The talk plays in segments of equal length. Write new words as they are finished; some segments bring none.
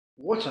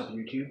What's up,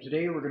 YouTube?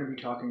 Today we're going to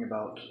be talking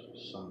about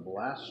some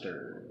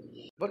blasters.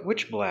 But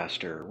which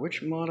blaster?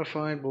 Which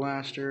modified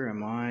blaster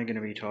am I going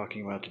to be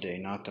talking about today?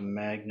 Not the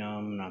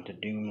Magnum, not the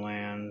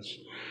Doomlands,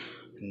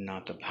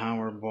 not the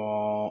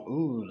Powerball.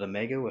 Ooh, the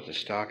Mega with the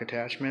stock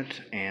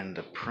attachment and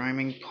the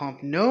priming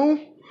pump.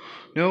 No,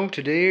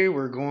 today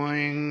we're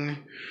going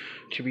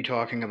to be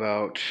talking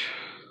about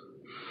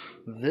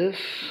this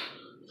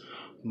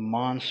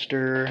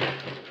monster,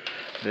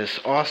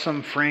 this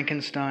awesome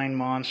Frankenstein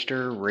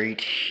monster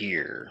right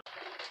here.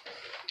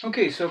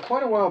 Okay, so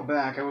quite a while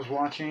back I was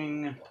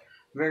watching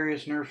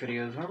various Nerf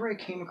videos whenever I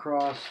came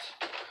across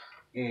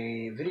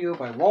a video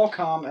by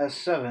Walcom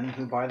S7,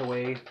 who, by the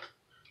way,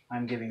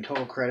 I'm giving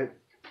total credit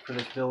for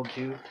this build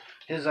to.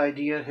 His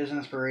idea, his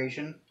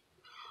inspiration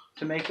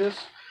to make this.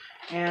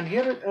 And he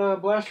had a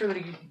blaster that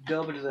he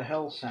dubbed the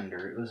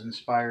Hellsender. It was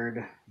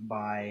inspired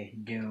by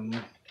Doom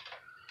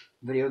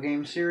video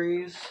game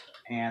series,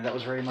 and that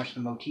was very much the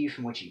motif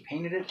in which he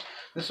painted it.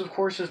 This, of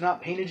course, is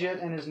not painted yet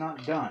and is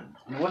not done.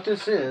 And what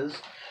this is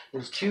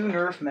two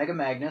Nerf Mega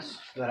Magnus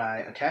that I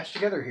attached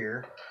together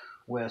here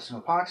with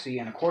some epoxy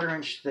and a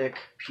 1/4-inch thick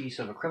piece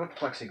of acrylic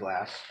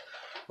plexiglass,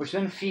 which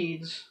then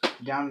feeds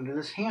down into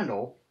this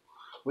handle,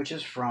 which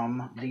is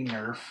from the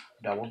Nerf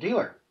Double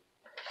Dealer.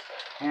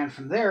 And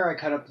from there, I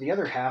cut up the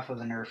other half of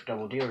the Nerf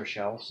Double Dealer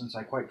shell, since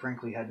I quite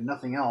frankly had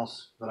nothing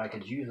else that I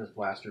could use this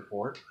blaster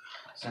for,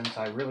 since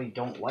I really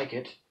don't like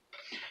it.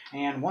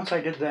 And once I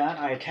did that,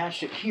 I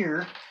attached it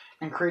here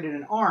and created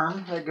an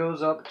arm that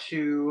goes up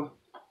to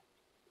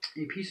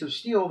a piece of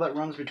steel that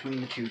runs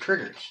between the two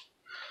triggers.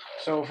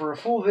 So for a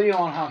full video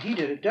on how he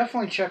did it,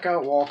 definitely check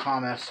out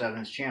Walcom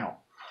S7's channel.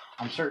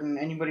 I'm certain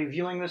anybody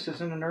viewing this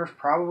that's into Nerf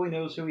probably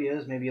knows who he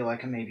is. Maybe you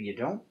like him, maybe you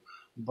don't.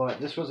 But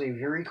this was a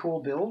very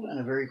cool build and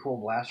a very cool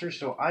blaster,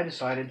 so I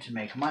decided to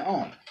make my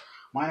own.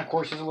 Mine, of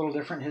course, is a little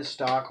different. His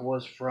stock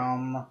was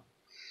from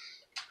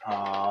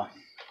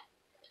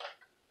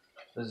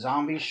the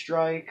Zombie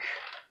Strike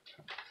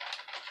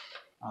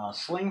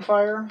Sling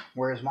Fire,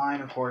 whereas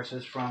mine, of course,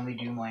 is from the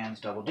Doomlands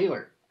Double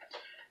Dealer.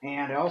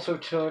 And I also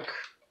took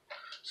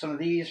some of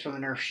these from the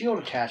Nerf Shield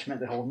attachment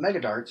that hold Mega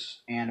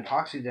Darts and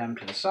epoxied them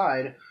to the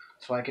side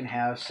so I can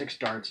have 6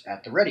 darts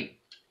at the ready.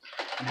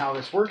 And how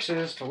this works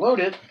is to load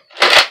it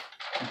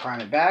and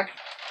prime it back,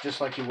 just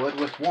like you would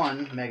with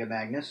one Mega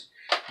Magnus.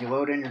 You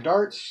load in your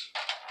darts,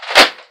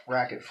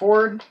 rack it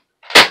forward,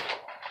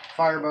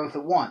 fire both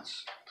at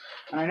once.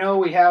 And I know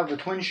we have the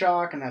twin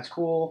shock, and that's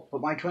cool,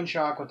 but my twin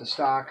shock with the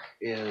stock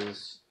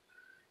is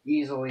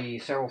easily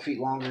several feet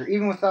longer.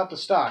 Even without the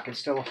stock, it's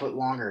still a foot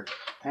longer.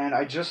 And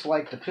I just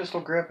like the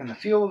pistol grip and the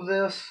feel of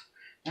this,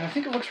 and I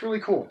think it looks really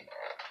cool.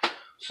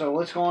 So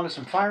let's go on to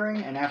some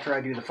firing, and after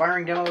I do the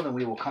firing demo, then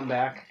we will come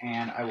back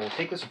and I will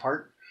take this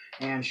apart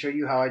and show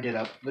you how I did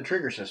up the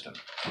trigger system.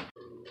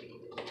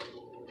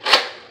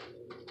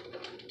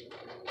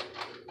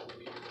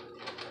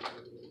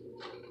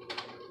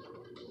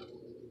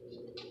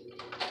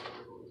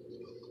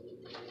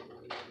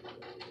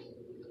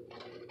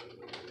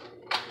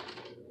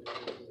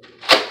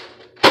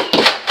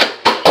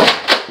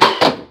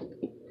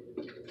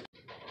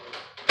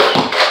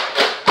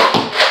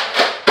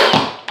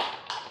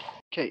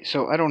 Okay,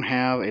 so I don't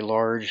have a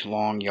large,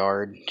 long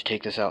yard to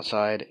take this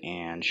outside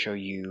and show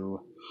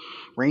you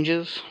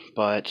ranges,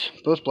 but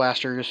both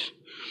blasters,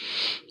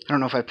 I don't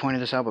know if I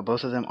pointed this out, but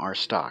both of them are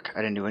stock. I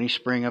didn't do any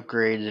spring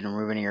upgrades, didn't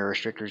remove any air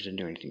restrictors, didn't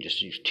do anything.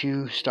 Just used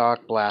 2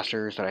 stock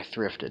blasters that I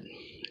thrifted.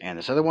 And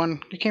this other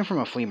one, it came from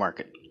a flea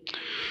market.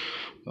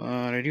 But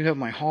I do have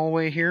my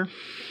hallway here,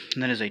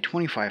 and that is a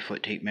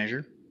 25-foot tape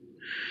measure.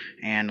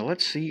 And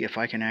let's see if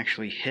I can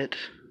actually hit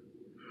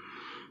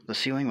the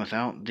ceiling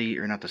without the,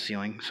 or not the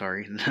ceiling,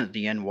 sorry,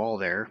 the end wall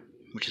there,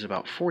 which is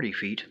about 40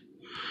 feet,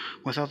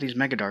 without these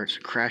Mega Darts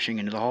crashing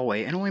into the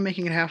hallway and only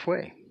making it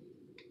halfway.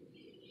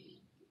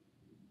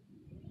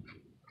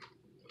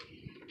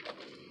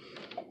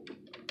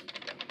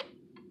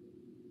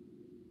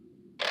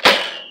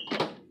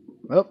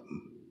 Well,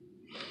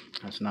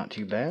 that's not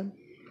too bad.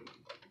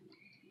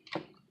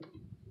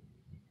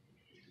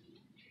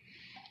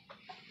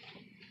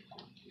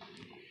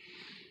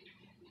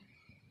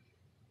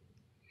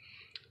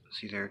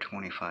 See there,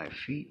 25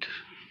 feet.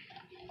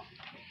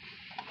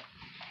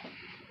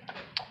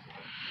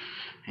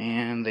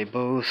 And they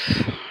both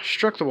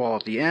struck the wall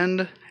at the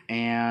end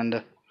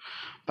and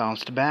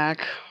bounced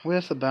back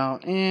with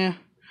about 8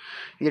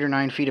 or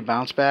 9 feet of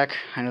bounce back.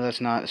 I know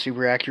that's not a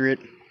super accurate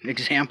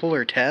example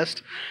or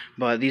test,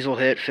 but these will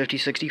hit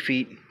 50-60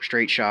 feet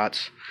straight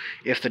shots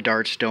if the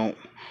darts don't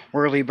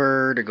whirly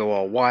bird or go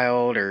all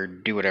wild or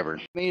do whatever.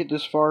 Made it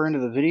this far into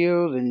the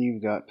video, then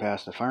you've got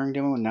past the firing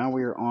demo, and now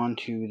we are on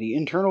to the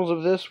internals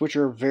of this, which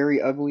are very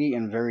ugly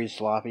and very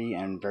sloppy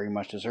and very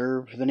much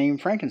deserve the name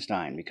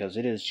Frankenstein, because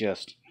it is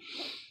just,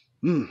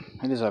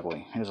 it is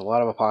ugly. It is a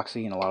lot of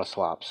epoxy and a lot of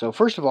slop. So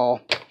first of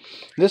all,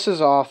 this is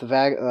off the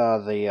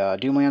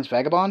Doomlands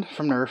Vagabond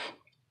from Nerf,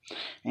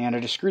 and I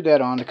just screwed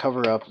that on to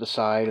cover up the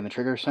side and the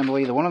trigger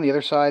assembly. The one on the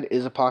other side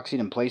is epoxied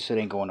in place, so it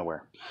ain't going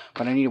nowhere.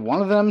 But I needed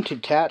one of them to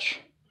attach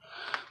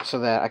so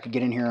that I could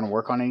get in here and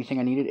work on anything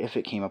I needed if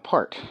it came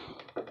apart.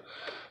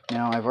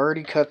 Now, I've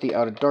already cut the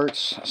out of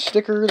darts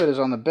sticker that is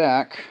on the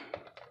back,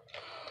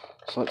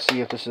 so let's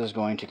see if this is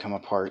going to come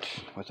apart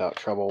without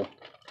trouble.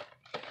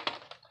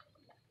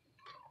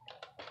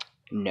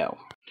 No.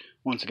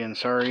 Once again,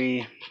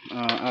 sorry,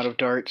 out of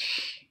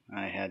darts.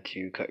 I had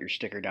to cut your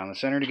sticker down the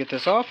center to get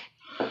this off,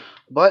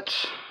 but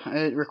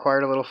it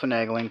required a little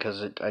finagling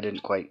because I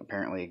didn't quite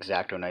apparently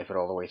X-Acto knife it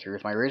all the way through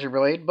with my razor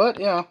blade, but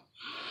yeah.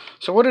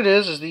 So what it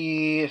is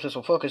if this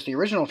will focus, the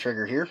original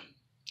trigger here,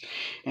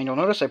 and you'll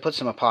notice I put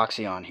some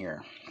epoxy on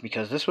here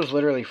because this was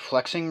literally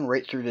flexing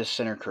right through this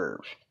center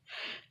curve.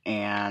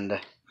 And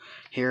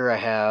here I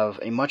have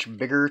a much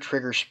bigger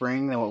trigger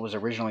spring than what was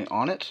originally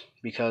on it,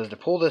 because to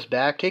pull this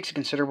back takes a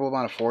considerable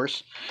amount of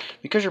force,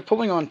 because you're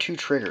pulling on two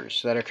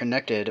triggers that are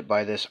connected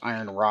by this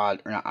iron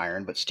rod, or not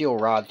iron, but steel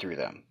rod through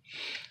them.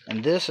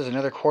 And this is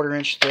another 1/4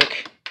 inch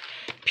thick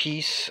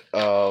piece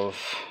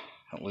of,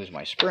 don't lose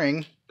my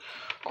spring,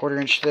 1/4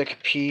 inch thick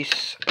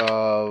piece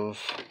of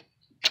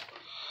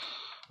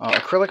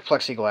acrylic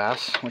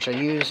plexiglass, which I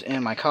use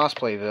in my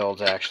cosplay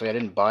builds. Actually, I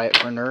didn't buy it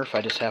for Nerf,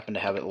 I just happened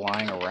to have it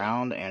lying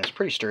around, and it's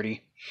pretty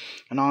sturdy.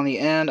 And on the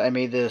end, I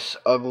made this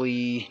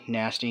ugly,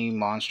 nasty,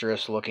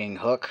 monstrous looking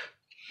hook,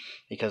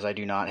 because I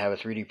do not have a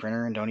 3D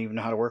printer and don't even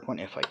know how to work one.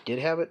 If I did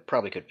have it,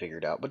 probably could figure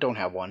it out, but don't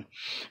have one.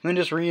 And then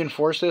just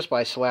reinforce this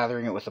by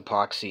slathering it with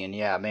epoxy, and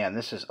yeah, man,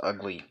 this is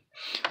ugly.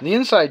 The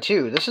inside,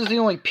 too, this is the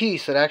only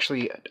piece that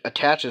actually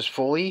attaches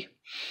fully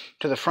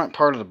to the front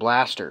part of the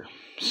blaster.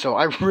 So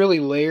I really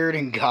layered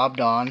and gobbed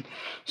on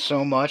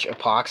so much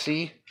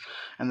epoxy.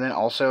 And then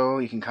also,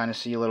 you can kind of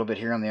see a little bit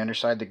here on the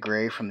underside, the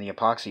gray from the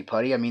epoxy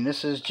putty. I mean,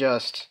 this is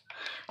just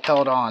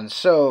held on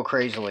so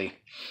crazily.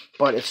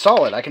 But it's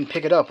solid. I can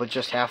pick it up with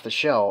just half the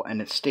shell,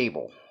 and it's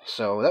stable.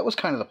 So that was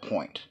kind of the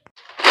point.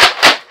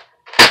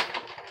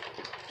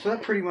 So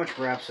that pretty much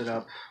wraps it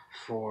up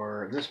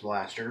for this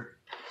blaster,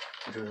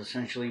 which was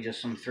essentially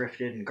just some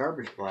thrifted and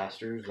garbage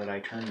blasters that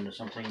I turned into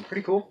something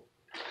pretty cool.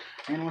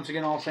 And once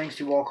again, all thanks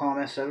to Walcom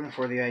S7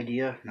 for the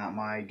idea, not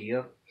my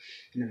idea.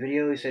 In the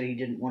video, he said he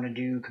didn't want to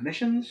do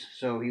commissions,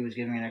 so he was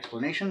giving an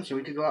explanation so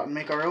we could go out and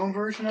make our own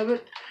version of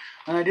it.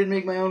 And I did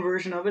make my own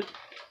version of it.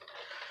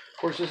 Of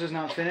course, this is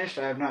not finished.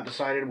 I have not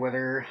decided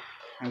whether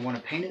I want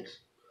to paint it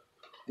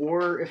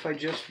or if I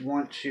just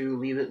want to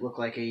leave it look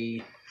like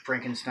a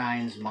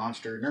Frankenstein's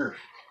monster Nerf.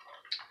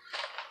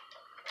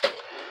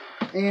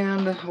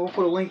 And we'll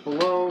put a link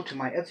below to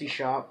my Etsy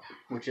shop,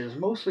 which is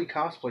mostly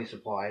cosplay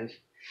supplies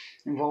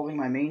involving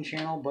my main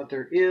channel, but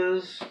there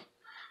is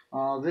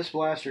this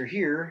blaster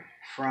here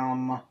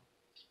from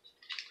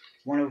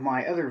one of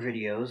my other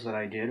videos that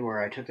I did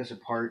where I took this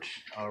apart,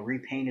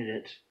 repainted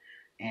it,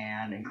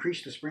 and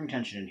increased the spring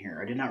tension in here.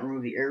 I did not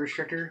remove the air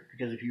restrictor,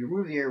 because if you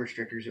remove the air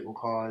restrictors, it will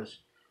cause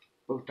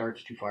both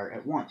darts to fire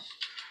at once.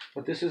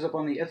 But this is up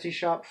on the Etsy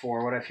shop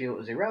for what I feel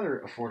is a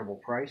rather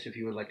affordable price if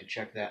you would like to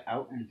check that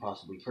out and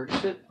possibly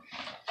purchase it.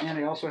 And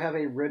I also have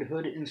a Red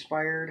Hood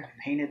inspired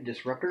painted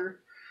disruptor.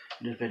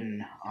 It has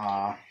been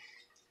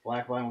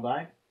black vinyl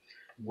dye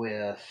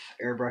with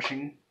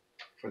airbrushing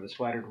for the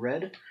splattered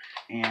red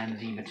and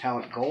the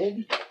metallic gold.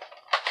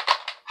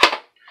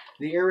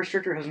 The air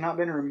restrictor has not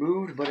been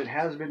removed, but it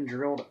has been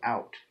drilled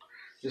out.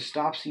 This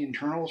stops the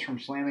internals from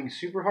slamming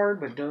super hard,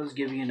 but does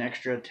give you an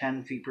extra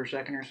 10 feet per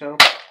second or so.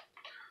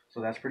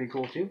 So that's pretty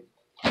cool too.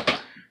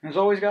 And as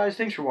always, guys,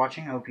 thanks for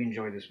watching. I hope you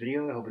enjoyed this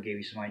video. I hope it gave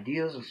you some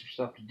ideas and some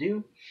stuff to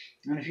do.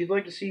 And if you'd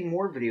like to see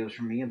more videos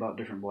from me about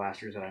different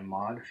blasters that I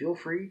mod, feel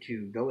free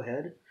to go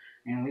ahead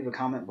and leave a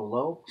comment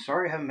below.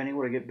 Sorry I haven't been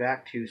able to get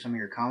back to some of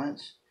your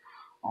comments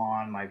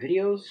on my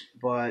videos,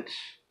 but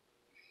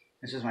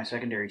this is my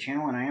secondary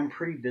channel, and I am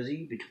pretty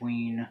busy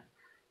between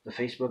the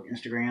Facebook,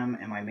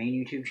 Instagram, and my main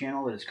YouTube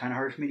channel that it's kind of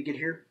hard for me to get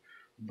here.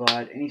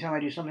 But anytime I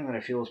do something that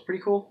I feel is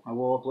pretty cool, I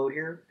will upload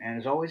here. And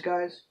as always,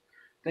 guys,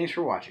 thanks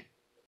for watching.